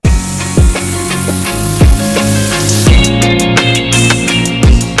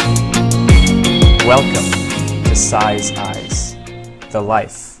Welcome to Sai's Eyes, the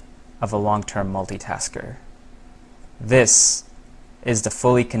life of a long-term multitasker. This is the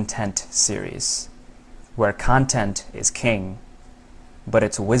Fully Content series, where content is king, but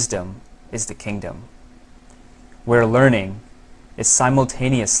its wisdom is the kingdom. Where learning is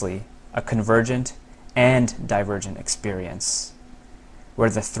simultaneously a convergent and divergent experience. Where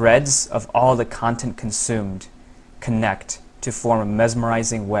the threads of all the content consumed connect to form a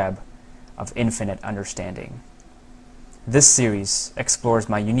mesmerizing web of infinite understanding. This series explores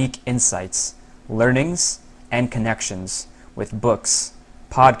my unique insights, learnings, and connections with books,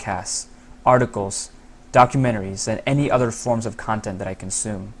 podcasts, articles, documentaries, and any other forms of content that I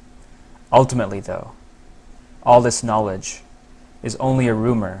consume. Ultimately, though, all this knowledge is only a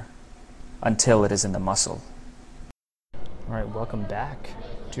rumor until it is in the muscle. All right, welcome back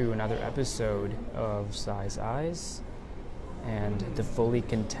to another episode of Sai's Eyes and the Fully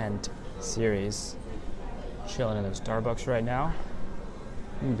Content series. Chilling in the Starbucks right now.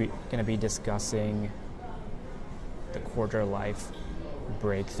 I'm going to be discussing the Quarter Life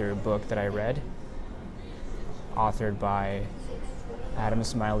breakthrough book that I read, authored by Adam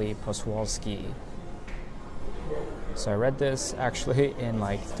Smiley Poswolsky. So I read this actually in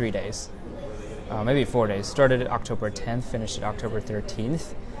like 3 days, maybe 4 days. Started it October 10th, finished it October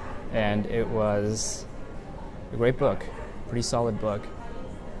 13th, and it was a great book, pretty solid book.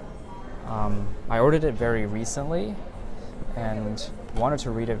 I ordered it very recently and wanted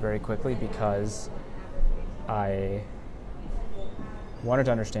to read it very quickly because I wanted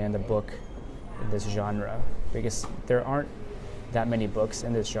to understand the book in this genre, because there aren't that many books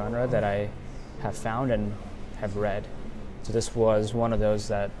in this genre that I have found and have read. So this was one of those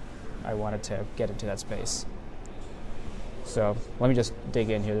that I wanted to get into that space. So let me just dig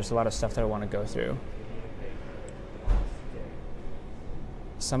in here. There's a lot of stuff that I want to go through.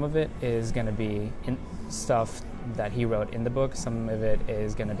 Some of it is going to be stuff that he wrote in the book. Some of it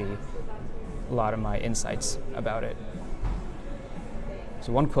is going to be a lot of my insights about it.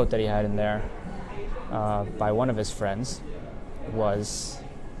 So one quote that he had in there by one of his friends was,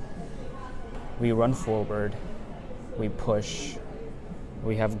 "We run forward, we push,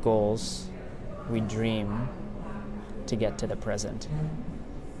 we have goals, we dream to get to the present."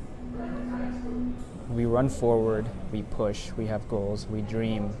 We run forward, we push, we have goals, we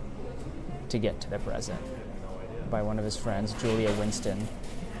dream to get to the present, by one of his friends, Julia Winston.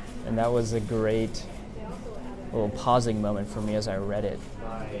 And that was a great little pausing moment for me as I read it,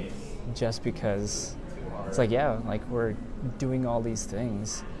 just because it's like, yeah, like we're doing all these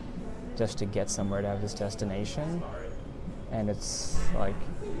things just to get somewhere, to have this destination, and it's like,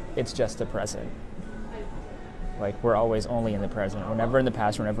 it's just the present. Like, we're always only in the present. We're never in the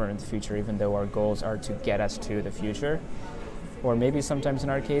past, we're never in the future, even though our goals are to get us to the future. Or maybe sometimes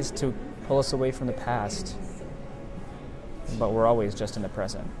in our case, to pull us away from the past. But we're always just in the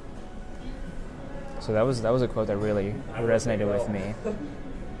present. So that was a quote that really resonated with me.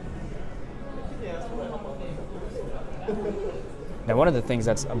 Now, one of the things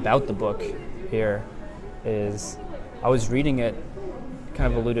that's about the book here is I was reading it,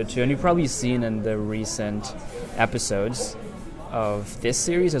 kind of alluded to, and you've probably seen in the recent episodes of this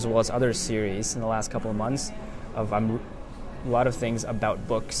series as well as other series in the last couple of months of a lot of things about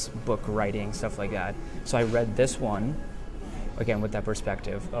books, book writing, stuff like that. So I read this one, again with that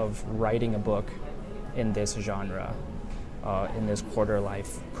perspective of writing a book in this genre, in this quarter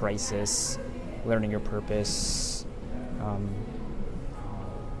life crisis, learning your purpose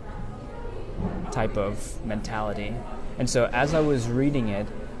type of mentality. And so as I was reading it,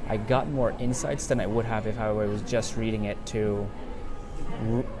 I got more insights than I would have if I was just reading it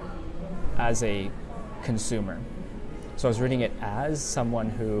as a consumer. So I was reading it as someone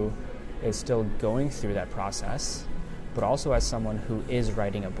who is still going through that process, but also as someone who is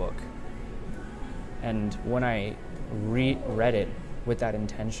writing a book. And when I read it with that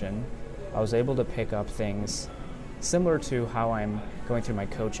intention, I was able to pick up things similar to how I'm going through my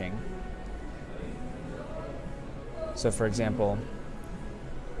coaching. So for example,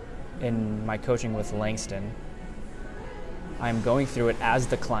 in my coaching with Langston, I'm going through it as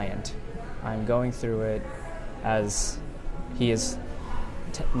the client. I'm going through it as he is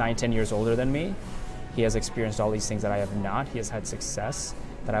 9-10 years older than me. He has experienced all these things that I have not. He has had success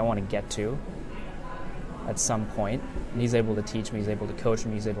that I want to get to at some point. And he's able to teach me, he's able to coach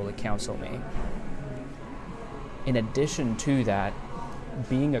me, he's able to counsel me. In addition to that,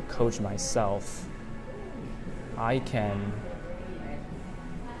 being a coach myself, I can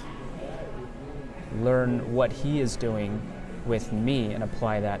learn what he is doing with me and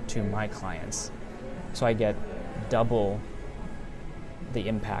apply that to my clients. So I get double the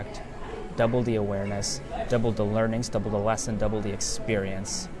impact double the awareness, double the learnings, double the lesson, double the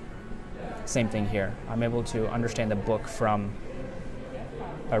experience. Same thing here. I'm able to understand the book from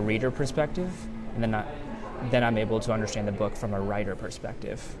a reader perspective, and then I'm able to understand the book from a writer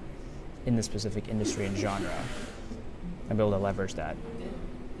perspective in the specific industry and genre. I'm able to leverage that.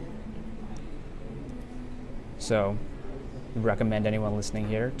 So, I recommend anyone listening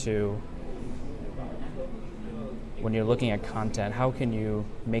here to, when you're looking at content, how can you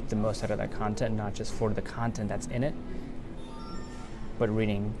make the most out of that content, not just for the content that's in it, but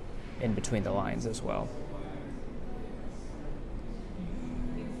reading in between the lines as well.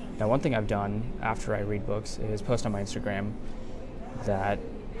 Now, one thing I've done after I read books is post on my Instagram and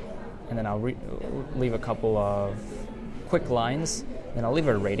then I'll leave a couple of quick lines, and I'll leave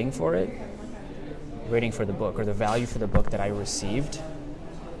a rating for it, rating for the book or the value for the book that I received.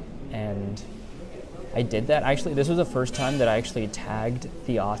 And I did that. Actually, this was the first time that I actually tagged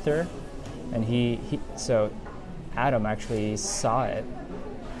the author, and so Adam actually saw it.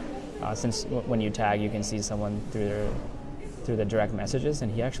 Since when you tag, you can see someone through the direct messages, and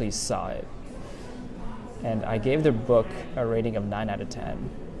he actually saw it. And I gave the book a rating of 9 out of 10.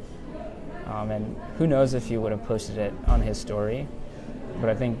 And who knows if he would have posted it on his story, but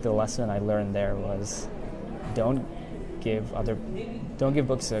I think the lesson I learned there was don't give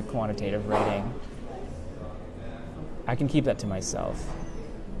books a quantitative rating. I can keep that to myself.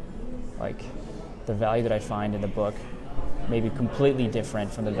 Like, the value that I find in the book may be completely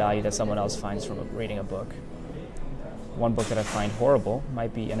different from the value that someone else finds from reading a book. One book that I find horrible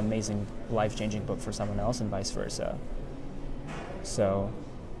might be an amazing, life-changing book for someone else, and vice versa. So,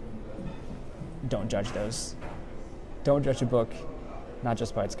 don't judge those. Don't judge a book not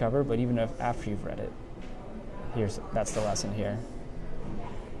just by its cover, but even after you've read it. That's the lesson here.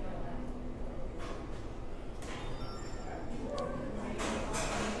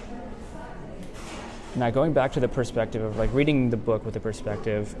 Now, going back to the perspective of like reading the book with the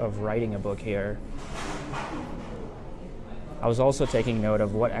perspective of writing a book here, I was also taking note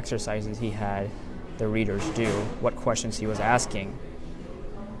of what exercises he had the readers do, what questions he was asking.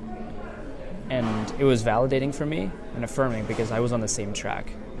 And it was validating for me and affirming because I was on the same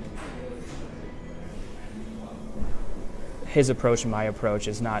track. His approach and my approach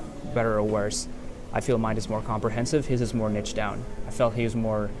is not better or worse. I feel mine is more comprehensive, his is more niche down. I felt he was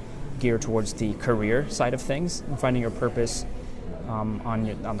more geared towards the career side of things and finding your purpose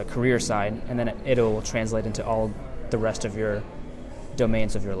on the career side, and then it'll translate into all the rest of your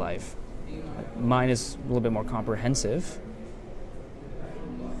domains of your life. Mine is a little bit more comprehensive.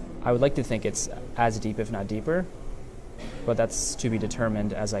 I would like to think it's as deep, if not deeper, but that's to be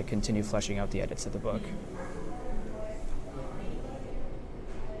determined as I continue fleshing out the edits of the book.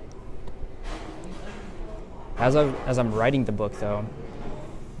 As I'm writing the book, though,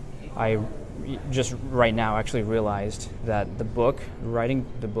 I just right now actually realized that writing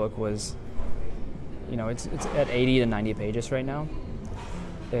the book was, it's at 80 to 90 pages right now.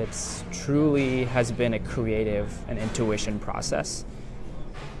 It's truly has been a creative and intuition process,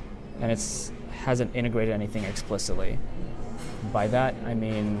 and hasn't integrated anything explicitly. By that, I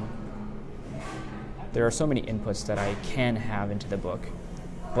mean there are so many inputs that I can have into the book,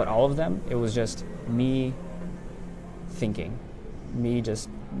 but all of them, it was just me thinking, me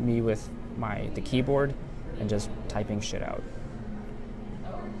with the keyboard and just typing shit out.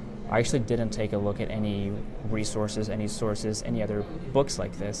 I actually didn't take a look at any resources, any sources, any other books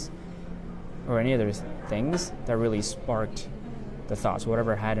like this, or any other things that really sparked the thoughts.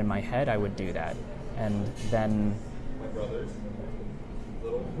 Whatever I had in my head, I would do that, and then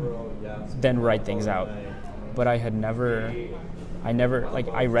write things out. But I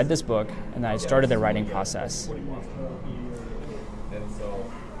read this book and I started the writing process.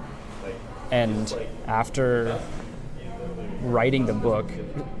 And after writing the book,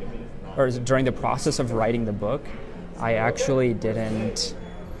 or during the process of writing the book, I actually didn't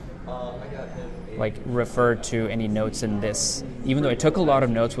refer to any notes in this. Even though I took a lot of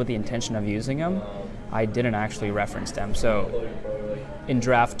notes with the intention of using them, I didn't actually reference them. So in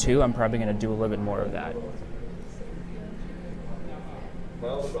draft 2, I'm probably going to do a little bit more of that.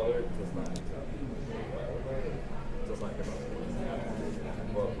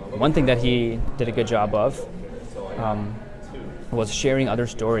 One thing that he did a good job of was sharing other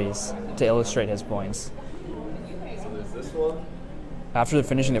stories to illustrate his points. After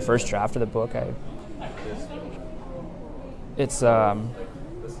finishing the first draft of the book, it's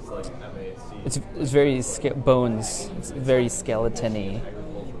very bones. It's very skeleton-y.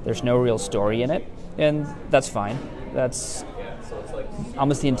 There's no real story in it, and that's fine. That's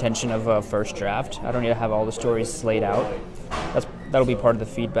almost the intention of a first draft. I don't need to have all the stories laid out. that'll be part of the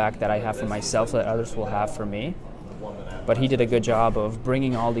feedback that I have for myself that others will have for me. But he did a good job of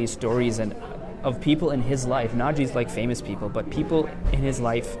bringing all these stories and of people in his life, not just like famous people, but people in his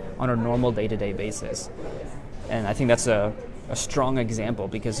life on a normal day-to-day basis. And I think that's a strong example,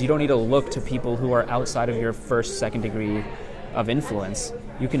 because you don't need to look to people who are outside of your first, second degree of influence.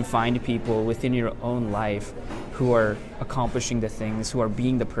 You can find people within your own life who are accomplishing the things, who are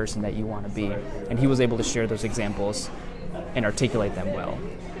being the person that you want to be. And he was able to share those examples and articulate them well.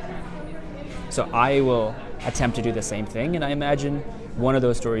 So I will attempt to do the same thing, and I imagine one of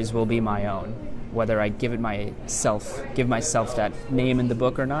those stories will be my own. Whether I give myself that name in the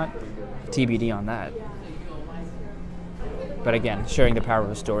book or not, TBD on that. But again, sharing the power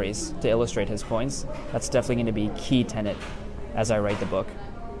of stories to illustrate his points, that's definitely going to be a key tenet as I write the book.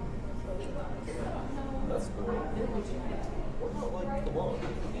 That's cool. What about like Cologne?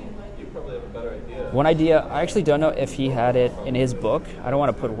 You probably have a better idea. One idea, I actually don't know if he had it in his book. I don't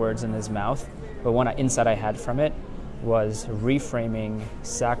want to put words in his mouth, but one insight I had from it was reframing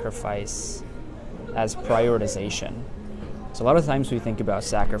sacrifice as prioritization. So a lot of times we think about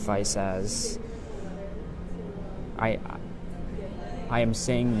sacrifice as I am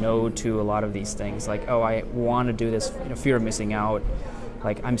saying no to a lot of these things. Like, oh, I want to do this, fear of missing out.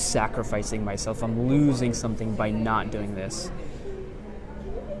 Like, I'm sacrificing myself. I'm losing something by not doing this.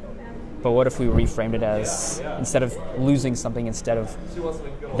 But what if we reframed it as, instead of losing something, instead of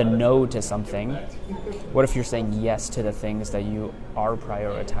the no to something, what if you're saying yes to the things that you are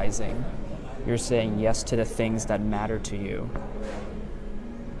prioritizing? You're saying yes to the things that matter to you.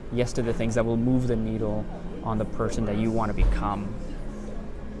 Yes to the things that will move the needle on the person that you want to become.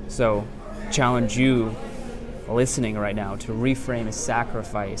 So, challenge you listening right now to reframe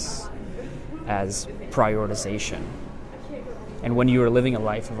sacrifice as prioritization. And when you are living a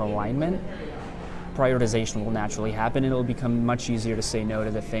life of alignment, prioritization will naturally happen, and it will become much easier to say no to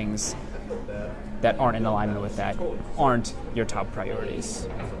the things that aren't in alignment with that, aren't your top priorities.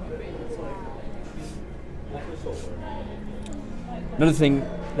 Another thing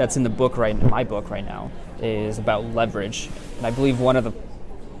that's in my book right now is about leverage. And I believe one of the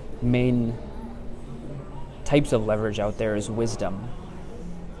main types of leverage out there is wisdom.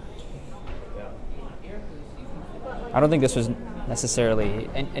 I don't think this was necessarily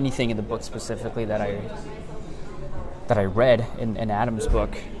anything in the book specifically that I read in Adam's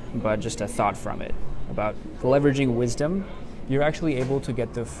book, but just a thought from it about leveraging wisdom. You're actually able to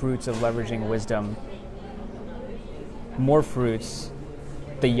get the fruits of leveraging wisdom, more fruits,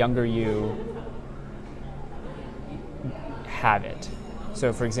 the younger you have it.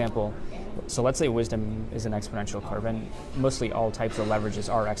 So for example, let's say wisdom is an exponential curve, and mostly all types of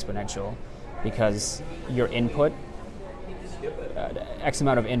leverages are exponential, because your input, X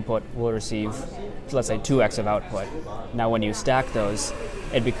amount of input will receive, let's say, 2x of output. Now when you stack those,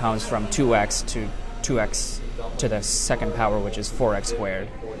 it becomes from 2x to 2x to the second power, which is 4x squared,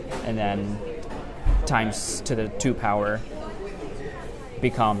 and then times to the 2 power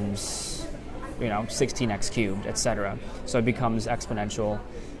becomes 16x cubed, etc. So it becomes exponential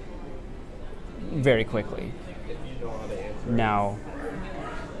very quickly. Now,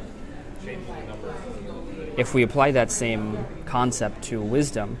 if we apply that same concept to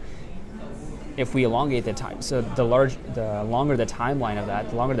wisdom, if we elongate the time, so the longer the timeline of that,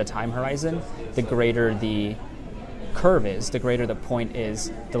 the longer the time horizon, the greater the curve is, the greater the point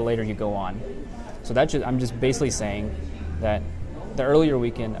is, the later you go on. So I'm just basically saying that the earlier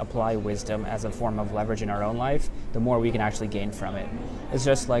we can apply wisdom as a form of leverage in our own life, the more we can actually gain from it. It's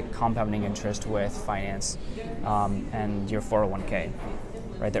just like compounding interest with finance and your 401k,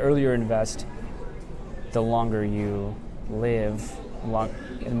 right? The earlier you invest, the longer you live,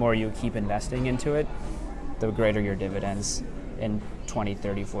 the more you keep investing into it, the greater your dividends in 20,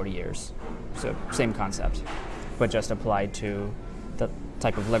 30, 40 years. So same concept, but just applied to the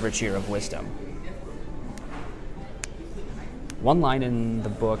type of leverage here of wisdom. One line in the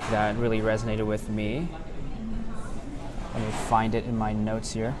book that really resonated with me, let me find it in my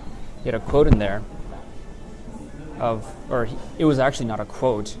notes here. He had a quote in there it was actually not a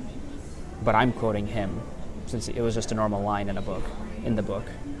quote, but I'm quoting him, since it was just a normal line in the book.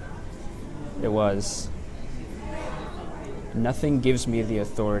 It was, "Nothing gives me the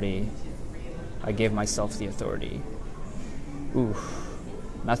authority. I give myself the authority."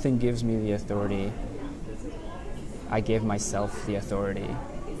 Nothing gives me the authority. I give myself the authority.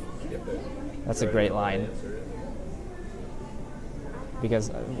 That's a great line.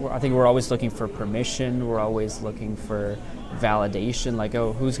 Because I think we're always looking for permission. We're always looking for validation. Like,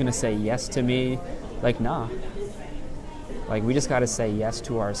 oh, who's going to say yes to me? Like, nah. Like, we just got to say yes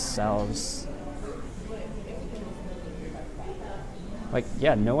to ourselves. Like,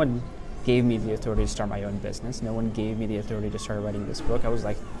 yeah, no one gave me the authority to start my own business. No one gave me the authority to start writing this book. I was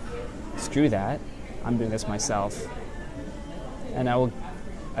like, screw that. I'm doing this myself. And I will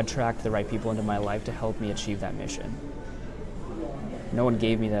attract the right people into my life to help me achieve that mission. No one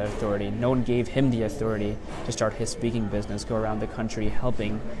gave me that authority. No one gave him the authority to start his speaking business, go around the country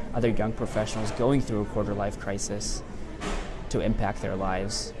helping other young professionals going through a quarter-life crisis to impact their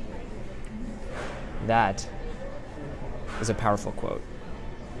lives. That is a powerful quote.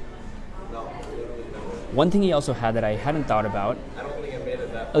 One thing he also had that I hadn't thought about,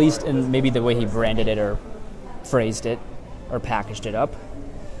 at least in maybe the way he branded it or phrased it or packaged it up,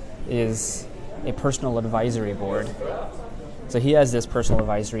 is a personal advisory board. So he has this personal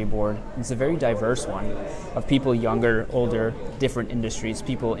advisory board. It's a very diverse one of people younger, older, different industries,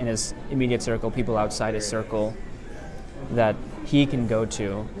 people in his immediate circle, people outside his circle that he can go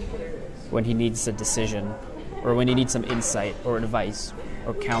to when he needs a decision or when he needs some insight or advice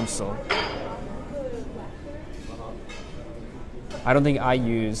or counsel. I don't think I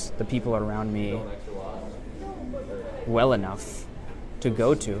use the people around me well enough to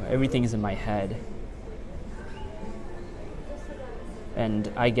go to. Everything is in my head.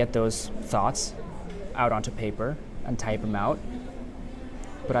 And I get those thoughts out onto paper and type them out.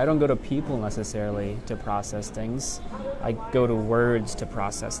 But I don't go to people necessarily to process things. I go to words to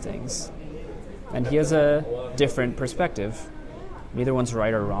process things. And he has a different perspective. Neither one's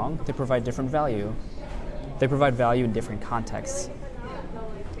right or wrong. They provide different value. They provide value in different contexts.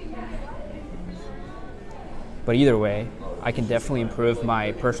 But either way, I can definitely improve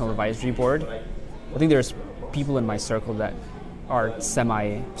my personal advisory board. I think there's people in my circle that are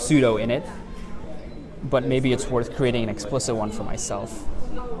semi-pseudo in it, but maybe it's worth creating an explicit one for myself.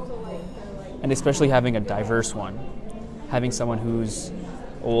 And especially having a diverse one. Having someone who's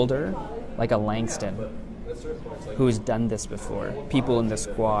older, like a Langston, who's done this before. People in the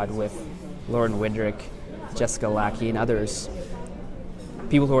squad with Lauren Widrick, Jessica Lackey, and others.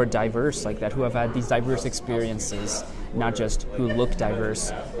 People who are diverse like that, who have had these diverse experiences, not just who look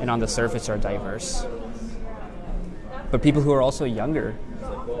diverse and on the surface are diverse. But people who are also younger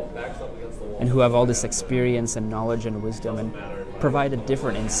and who have all this experience and knowledge and wisdom and provide a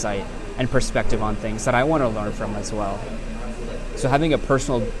different insight and perspective on things that I want to learn from as well. So having a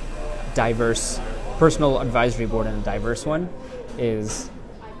personal advisory board and a diverse one is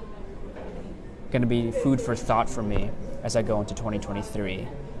going to be food for thought for me as I go into 2023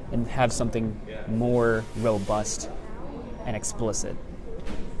 and have something more robust and explicit.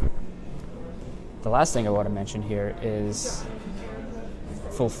 The last thing I want to mention here is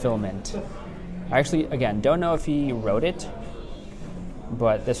fulfillment. I actually, again, don't know if he wrote it,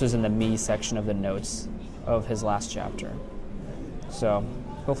 but this was in the me section of the notes of his last chapter. So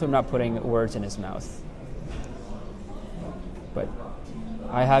hopefully I'm not putting words in his mouth. But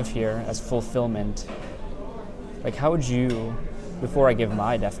I have here as fulfillment, like how would you, before I give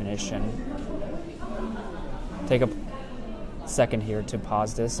my definition, take a second here to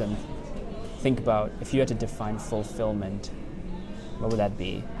pause this and think about if you had to define fulfillment, what would that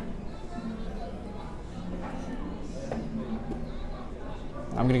be?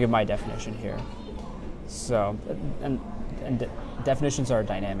 I'm going to give my definition here. So, and definitions are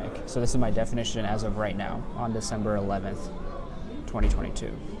dynamic. So this is my definition as of right now, on December 11th,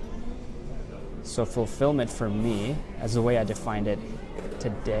 2022. So fulfillment for me, as the way I defined it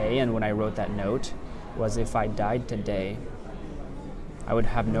today and when I wrote that note, was if I died today, I would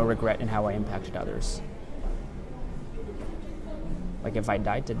have no regret in how I impacted others. Like if I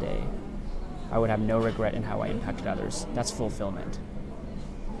died today, I would have no regret in how I impacted others. That's fulfillment.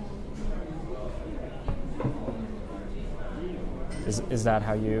 Is that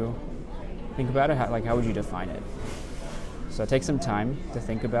how you think about it? How would you define it? So take some time to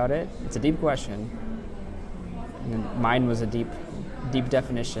think about it. It's a deep question. And mine was a deep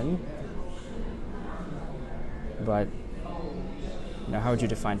definition. But how would you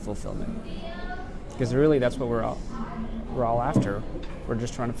define fulfillment? Because really, that's what we're all after. We're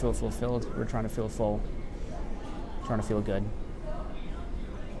just trying to feel fulfilled. We're trying to feel full. Trying to feel good.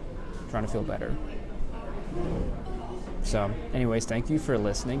 Trying to feel better. So, anyways, thank you for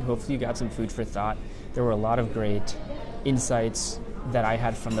listening. Hopefully, you got some food for thought. There were a lot of great insights that I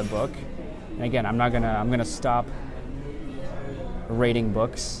had from the book. And again, I'm gonna stop rating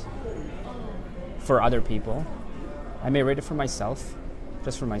books for other people. I may rate it for myself,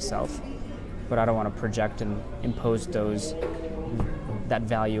 just for myself, but I don't want to project and impose that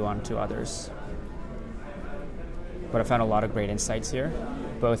value onto others. But I found a lot of great insights here,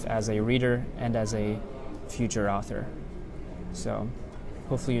 both as a reader and as a future author. So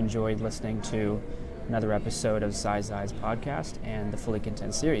hopefully you enjoyed listening to another episode of Size Eyes podcast and the Fully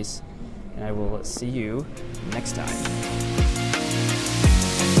Content series. And I will see you next time.